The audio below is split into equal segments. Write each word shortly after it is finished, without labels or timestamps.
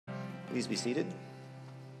Please be seated.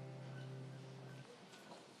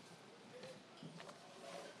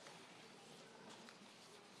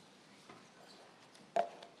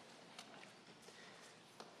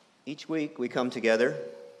 Each week we come together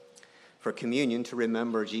for communion to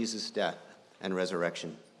remember Jesus' death and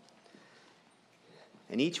resurrection.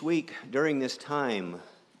 And each week during this time,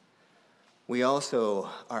 we also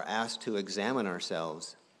are asked to examine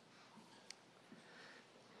ourselves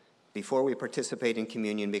before we participate in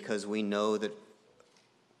communion, because we know that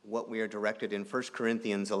what we are directed in 1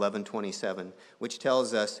 Corinthians 11:27, which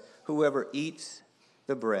tells us, whoever eats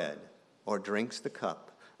the bread or drinks the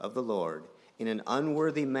cup of the Lord in an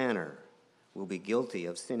unworthy manner will be guilty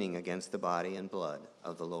of sinning against the body and blood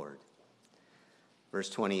of the Lord. Verse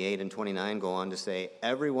 28 and 29 go on to say,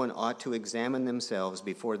 everyone ought to examine themselves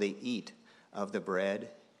before they eat of the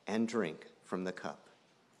bread and drink from the cup.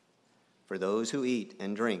 For those who eat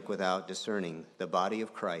and drink without discerning the body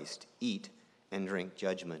of Christ eat and drink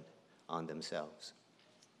judgment on themselves.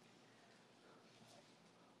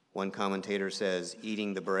 One commentator says,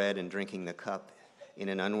 eating the bread and drinking the cup in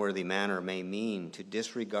an unworthy manner may mean to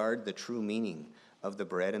disregard the true meaning of the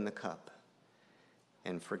bread and the cup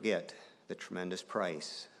and forget the tremendous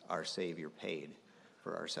price our Savior paid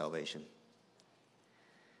for our salvation.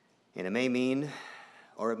 And it may mean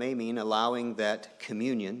allowing that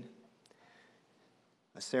communion,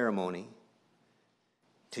 a ceremony,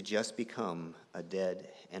 to just become a dead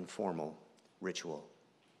and formal ritual,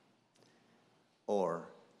 or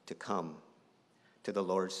to come to the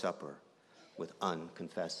Lord's Supper with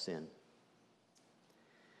unconfessed sin.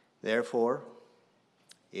 Therefore,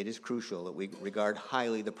 it is crucial that we regard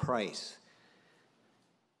highly the price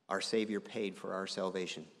our Savior paid for our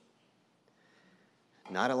salvation,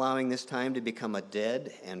 not allowing this time to become a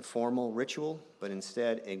dead and formal ritual, but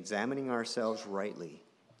instead examining ourselves rightly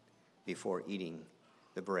before eating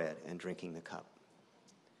the bread and drinking the cup.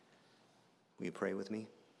 Will you pray with me?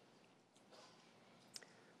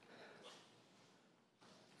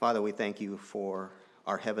 Father, we thank you for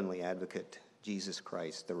our heavenly advocate, Jesus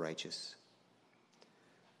Christ, the righteous,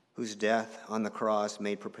 whose death on the cross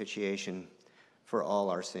made propitiation for all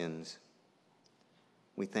our sins.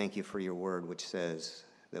 We thank you for your word, which says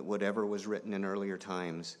that whatever was written in earlier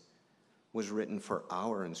times was written for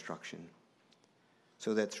our instruction,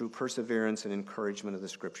 so that through perseverance and encouragement of the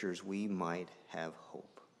Scriptures we might have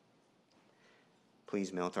hope.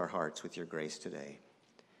 Please melt our hearts with your grace today.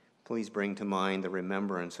 Please bring to mind the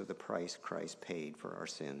remembrance of the price Christ paid for our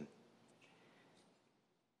sin.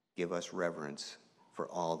 Give us reverence for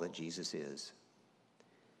all that Jesus is,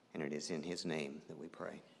 and it is in his name that we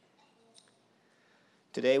pray.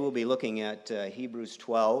 Today we'll be looking at Hebrews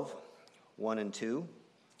 12, 1 and 2.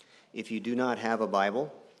 If you do not have a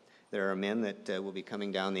Bible, there are men that will be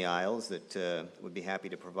coming down the aisles that would be happy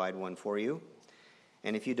to provide one for you.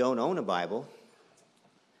 And if you don't own a Bible,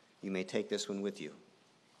 you may take this one with you.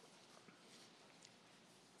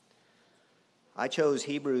 I chose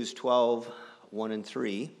Hebrews 12, 1 and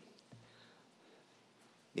 3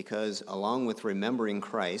 because along with remembering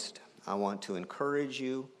Christ, I want to encourage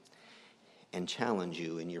you and challenge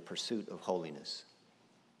you in your pursuit of holiness.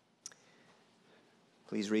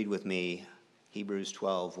 Please read with me Hebrews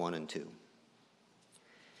 12, 1 and 2.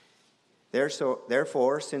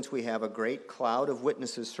 Therefore, since we have a great cloud of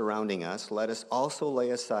witnesses surrounding us, let us also lay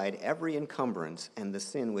aside every encumbrance and the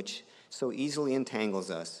sin which so easily entangles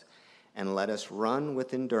us, and let us run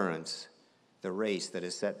with endurance the race that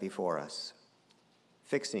is set before us,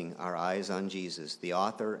 fixing our eyes on Jesus, the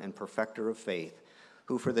author and perfecter of faith,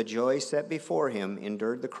 who for the joy set before him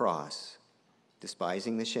endured the cross,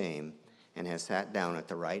 despising the shame, and has sat down at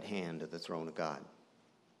the right hand of the throne of God.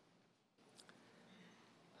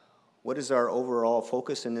 What is our overall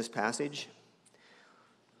focus in this passage?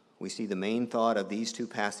 We see the main thought of these two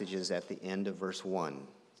passages at the end of verse 1.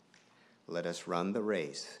 Let us run the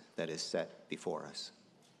race that is set before us.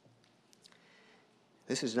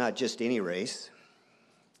 This is not just any race,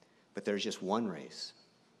 but there's just one race.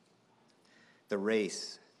 The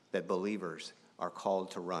race that believers are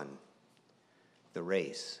called to run. The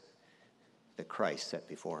race that Christ set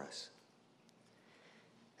before us.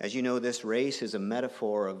 As you know, this race is a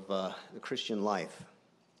metaphor of the Christian life.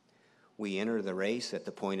 We enter the race at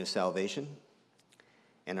the point of salvation,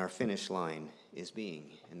 and our finish line is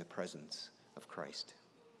being in the presence of Christ.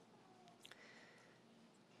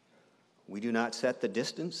 We do not set the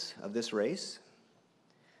distance of this race,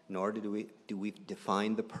 nor do we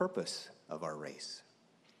define the purpose of our race.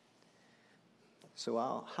 So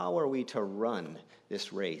how are we to run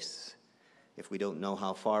this race if we don't know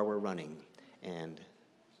how far we're running and,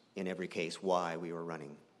 in every case, why we were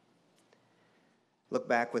running? Look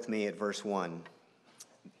back with me at verse 1.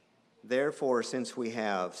 Therefore, since we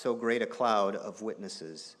have so great a cloud of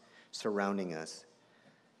witnesses surrounding us,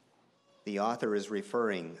 the author is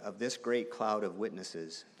referring of this great cloud of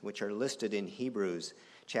witnesses, which are listed in Hebrews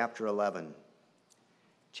chapter 11.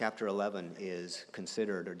 Chapter 11 is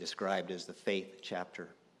considered or described as the faith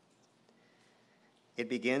chapter. It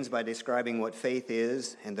begins by describing what faith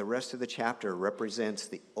is, and the rest of the chapter represents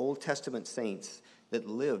the Old Testament saints that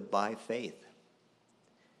lived by faith.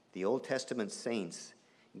 The Old Testament saints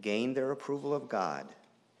gained their approval of God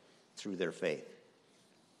through their faith.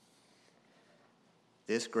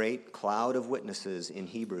 This great cloud of witnesses in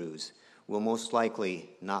Hebrews will most likely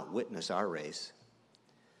not witness our race,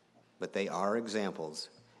 but they are examples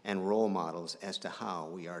and role models as to how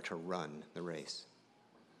we are to run the race.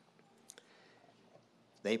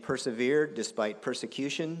 They persevered despite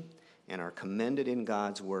persecution and are commended in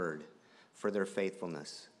God's word for their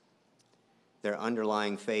faithfulness. Their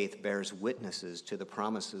underlying faith bears witnesses to the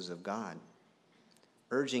promises of God,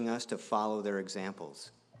 urging us to follow their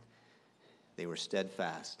examples. They were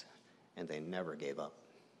steadfast, and they never gave up.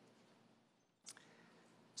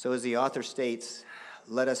 So as the author states,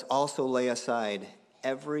 let us also lay aside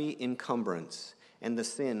every encumbrance and the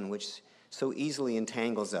sin which so easily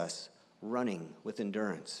entangles us, running with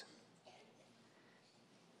endurance.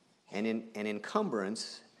 And an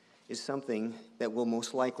encumbrance is something that will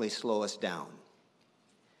most likely slow us down.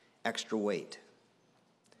 Extra weight.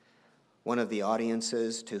 One of the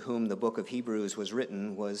audiences to whom the book of Hebrews was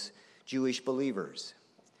written was Jewish believers,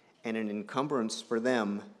 and an encumbrance for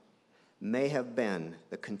them may have been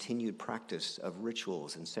the continued practice of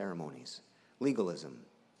rituals and ceremonies, legalism.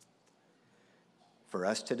 For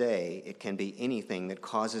us today, it can be anything that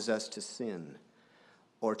causes us to sin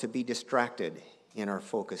or to be distracted in our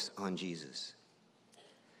focus on Jesus.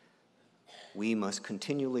 We must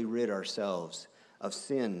continually rid ourselves of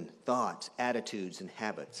sin, thoughts, attitudes, and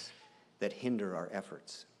habits that hinder our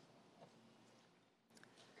efforts.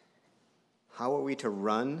 How are we to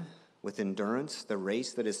run with endurance the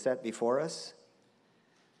race that is set before us?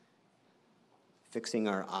 Fixing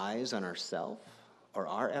our eyes on ourselves or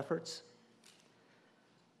our efforts?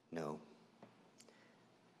 No.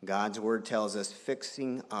 God's word tells us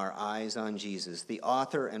fixing our eyes on Jesus, the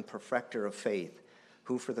author and perfecter of faith,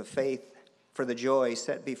 who for the joy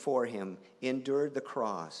set before him endured the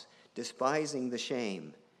cross, despising the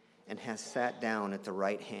shame, and has sat down at the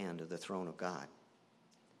right hand of the throne of God.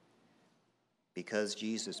 Because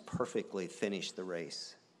Jesus perfectly finished the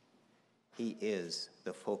race, he is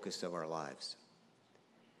the focus of our lives.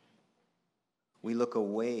 We look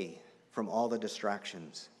away from all the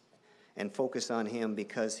distractions and focus on him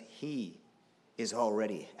because he is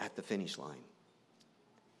already at the finish line.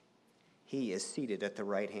 He is seated at the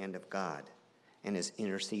right hand of God and is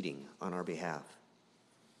interceding on our behalf.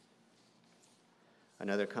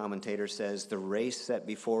 Another commentator says, the race set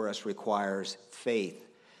before us requires faith,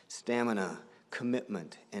 stamina,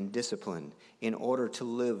 commitment, and discipline in order to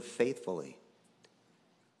live faithfully.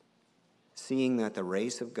 Seeing that the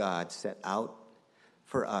race of God set out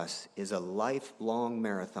for us is a lifelong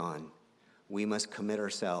marathon, we must commit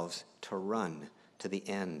ourselves to run to the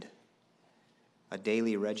end. A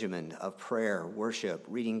daily regimen of prayer, worship,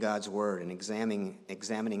 reading God's word, and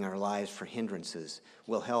examining our lives for hindrances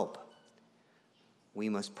will help. We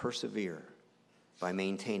must persevere by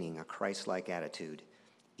maintaining a Christ-like attitude,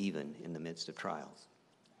 even in the midst of trials.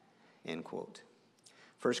 End quote.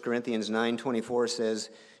 1 Corinthians 9:24 says,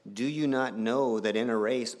 do you not know that in a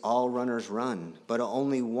race all runners run, but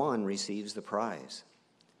only one receives the prize?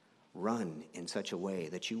 Run in such a way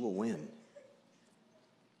that you will win.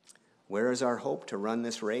 Where is our hope to run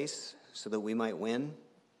this race so that we might win?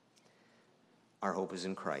 Our hope is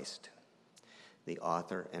in Christ, the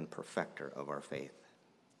author and perfecter of our faith.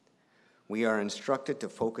 We are instructed to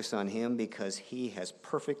focus on him because he has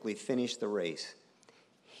perfectly finished the race.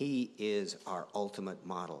 He is our ultimate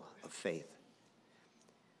model of faith.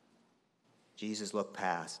 Jesus looked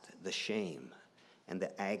past the shame and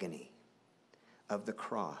the agony of the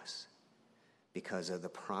cross because of the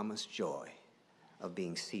promised joy of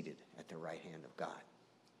being seated at the right hand of God.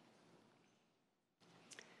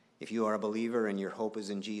 If you are a believer and your hope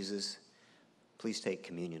is in Jesus, please take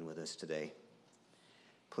communion with us today.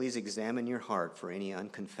 Please examine your heart for any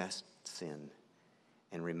unconfessed sin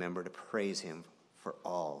and remember to praise him for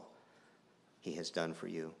all he has done for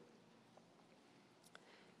you.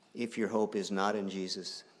 If your hope is not in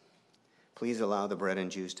Jesus, please allow the bread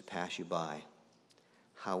and juice to pass you by.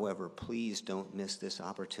 However, please don't miss this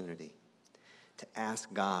opportunity to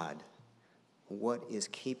ask God what is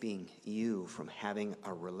keeping you from having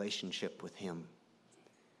a relationship with him.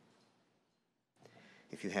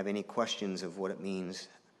 If you have any questions of what it means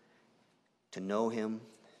to know him,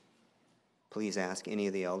 please ask any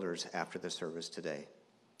of the elders after the service today.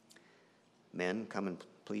 Men,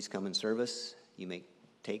 please come and serve us. You may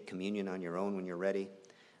take communion on your own when you're ready.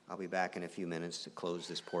 I'll be back in a few minutes to close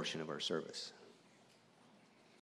this portion of our service.